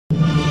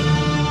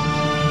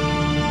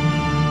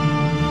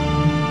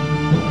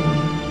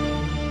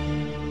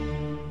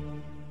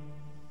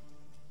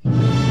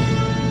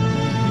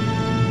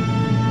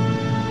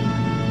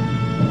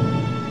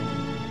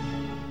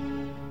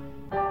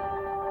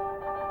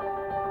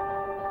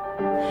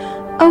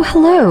Oh,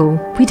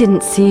 hello. We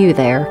didn't see you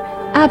there.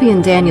 Abby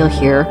and Daniel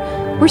here.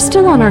 We're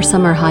still on our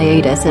summer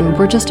hiatus, and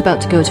we're just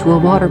about to go to a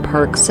water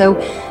park, so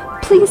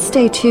please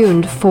stay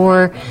tuned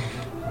for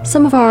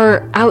some of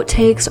our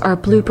outtakes, our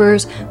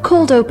bloopers,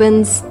 cold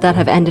opens that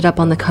have ended up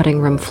on the cutting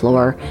room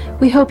floor.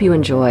 We hope you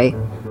enjoy.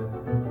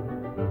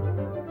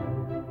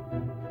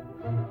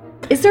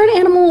 Is there an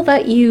animal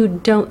that you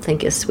don't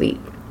think is sweet?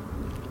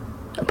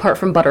 Apart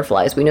from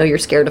butterflies. We know you're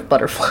scared of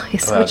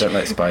butterflies. Well, I don't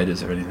like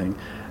spiders or anything.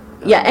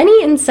 Yeah,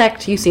 any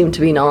insect you seem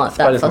to be not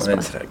that fussed by.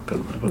 Spider's not an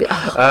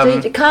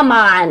insect, but... Come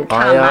on.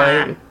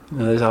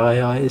 No, those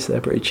eyes, they're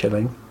pretty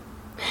chilling.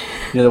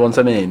 You know the ones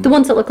I mean? The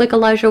ones that look like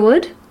Elijah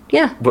Wood?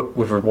 Yeah. But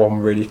with one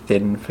really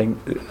thin thing.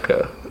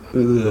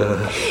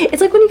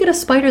 It's like when you get a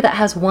spider that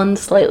has one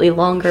slightly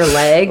longer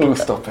leg. Oh,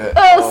 stop it.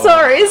 Oh,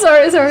 sorry.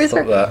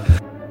 Stop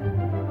that.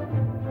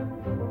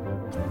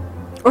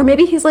 Or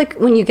maybe he's like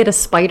when you get a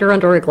spider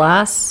under a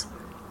glass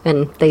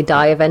and they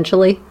die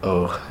eventually.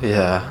 Oh,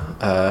 yeah.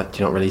 Do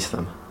you not release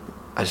them?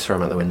 I just throw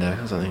them out the window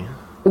or something.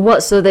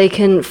 What, so they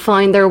can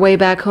find their way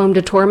back home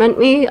to torment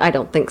me? I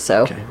don't think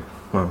so. Okay.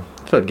 Well,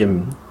 I feel like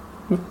you've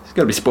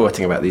got to be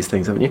sporting about these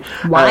things, haven't you?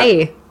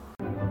 Why?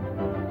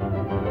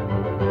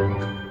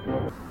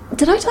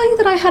 Did I tell you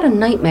that I had a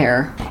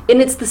nightmare? And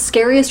it's the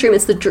scariest dream.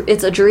 It's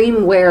a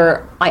dream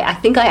where I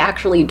think I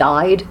actually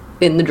died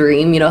in the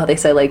dream. You know how they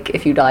say, like,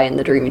 if you die in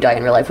the dream, you die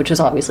in real life, which is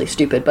obviously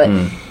stupid. But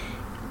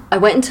I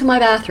went into my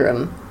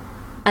bathroom,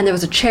 and there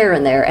was a chair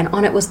in there, and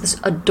on it was this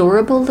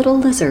adorable little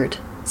lizard.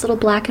 This little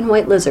black and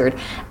white lizard.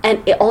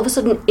 And all of a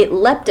sudden, it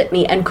leapt at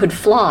me and could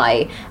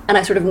fly. And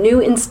I sort of knew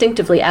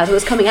instinctively as it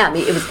was coming at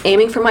me, it was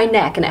aiming for my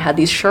neck, and it had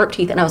these sharp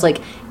teeth. And I was like,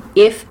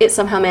 if it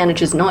somehow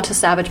manages not to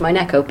savage my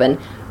neck open,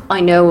 I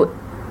know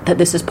that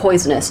this is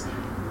poisonous.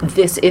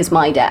 This is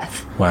my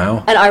death.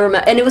 Wow. And I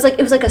remember, and it was like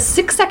a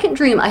 6-second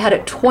dream. I had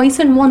it twice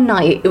in one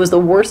night. It was the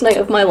worst night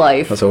of my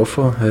life. That's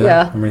awful.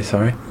 Yeah. I'm really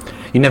sorry.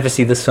 You never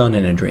see the sun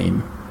in a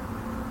dream.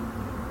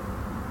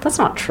 That's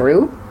not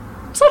true.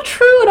 It's not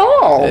true at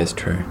all. It is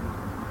true.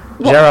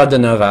 What? Gerard de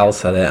Nerval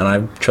said it, and I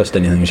trust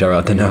anything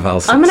Gerard de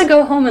Nerval says. I'm gonna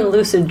go home and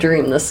lucid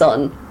dream the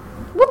sun.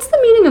 What's the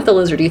meaning of the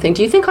lizard, do you think?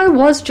 Do you think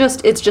it's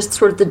just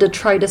sort of the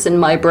detritus in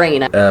my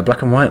brain?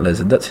 Black and white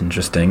lizard, that's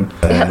interesting.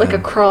 It had like a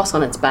cross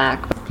on its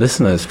back.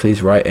 Listeners,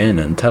 please write in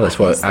and tell us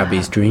what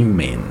Abby's dream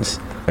means.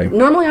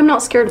 Normally I'm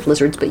not scared of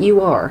lizards, but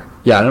you are.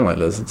 Yeah, I don't like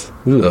lizards.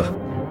 Ugh.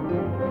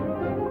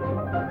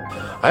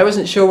 I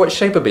wasn't sure what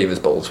shape a beaver's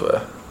balls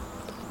were.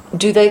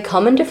 Do they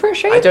come in different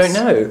shapes? I don't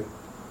know.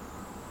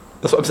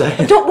 That's what I'm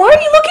saying. Why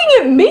are you looking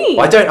at me?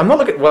 I'm not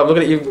looking... Well, I'm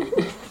looking at you...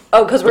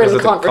 Oh, because we're in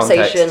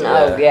conversation. Context,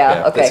 oh,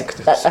 yeah. Okay.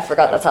 I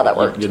forgot that's how that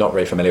worked. You're not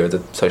very familiar with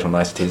the social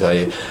niceties, are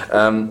you?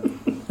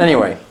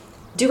 Anyway.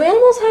 Do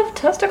animals have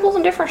testicles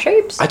in different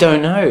shapes? I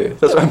don't know.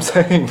 That's what I'm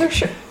saying.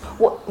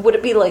 What would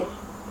it be, like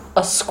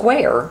a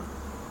square?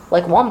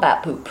 Like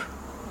wombat poop?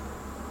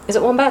 Is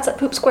it wombats that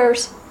poop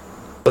squares?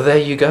 Well, there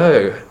you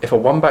go. If a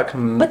wombat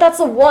can... But that's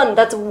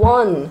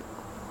one.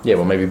 Yeah,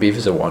 well, maybe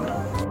beavers are one.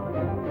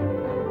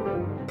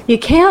 You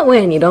can't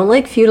win. You don't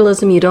like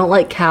feudalism, you don't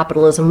like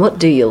capitalism. What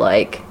do you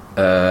like?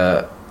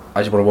 I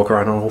just want to walk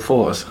around on all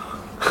fours.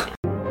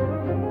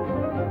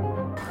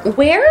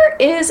 Where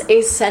is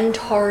a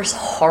centaur's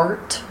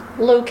heart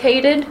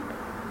located?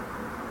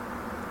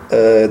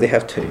 They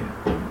have two.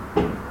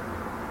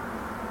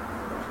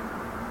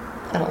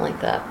 I don't like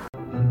that.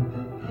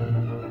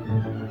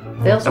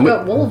 They also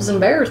got wolves and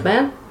bears,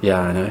 man.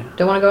 Yeah, I know.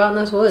 Don't want to go out in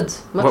those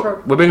woods.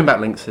 We're bringing back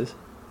lynxes.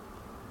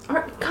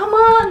 Come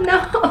on,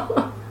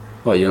 no.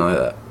 What, you don't like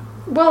that?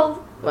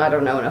 Well, I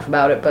don't know enough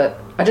about it, but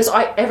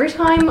every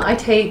time I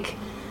take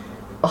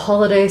a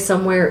holiday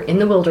somewhere in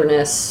the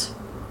wilderness,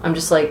 I'm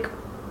just like,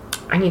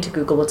 I need to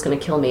Google what's going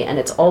to kill me, and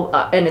it's always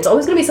going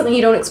to be something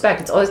you don't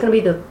expect. It's always going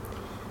to be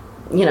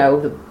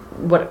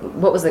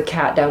what was the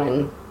cat down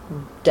in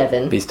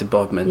Devon? Beast of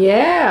Bodmin.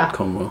 Yeah.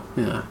 Cornwall.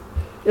 Yeah.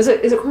 Is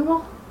it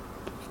Cornwall?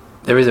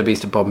 There is a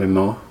Beast of Bodmin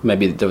Moor.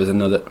 Maybe there was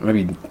another.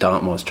 Maybe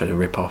Dartmoor's trying to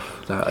rip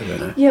off that. I don't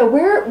know. Yeah,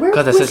 where?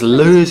 God, there's such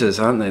losers,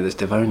 aren't they? There's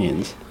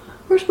Devonians.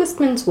 Where's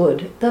Wistman's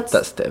Wood? That's.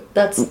 I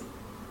think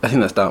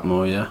that's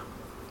Dartmoor. Yeah.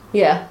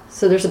 Yeah.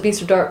 So there's a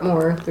Beast of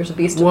Dartmoor. There's a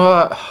Beast of.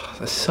 What?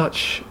 There's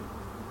such.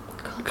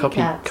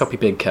 Copy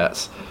big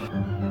cats.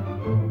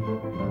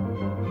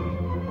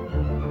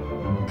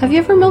 Have you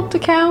ever milked a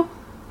cow?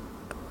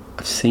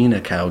 I've seen a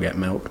cow get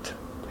milked.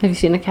 Have you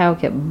seen a cow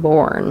get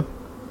born?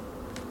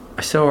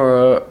 I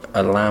saw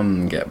a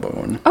lamb get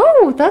born.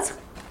 Oh,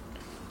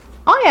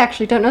 I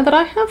actually don't know that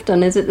I have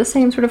done. Is it the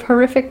same sort of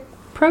horrific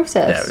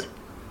process? Yeah,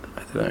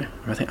 I don't know.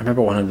 I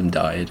remember one of them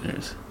died, and it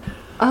was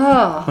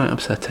quite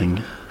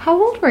upsetting. How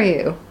old were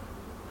you?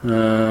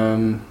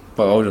 Well,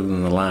 older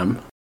than the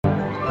lamb.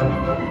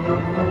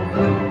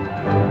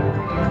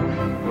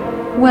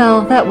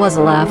 Well, that was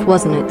a laugh,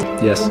 wasn't it?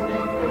 Yes.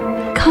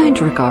 Kind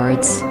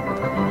regards,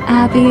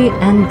 Abby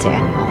and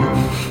Daniel.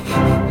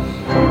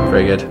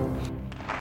 Very good.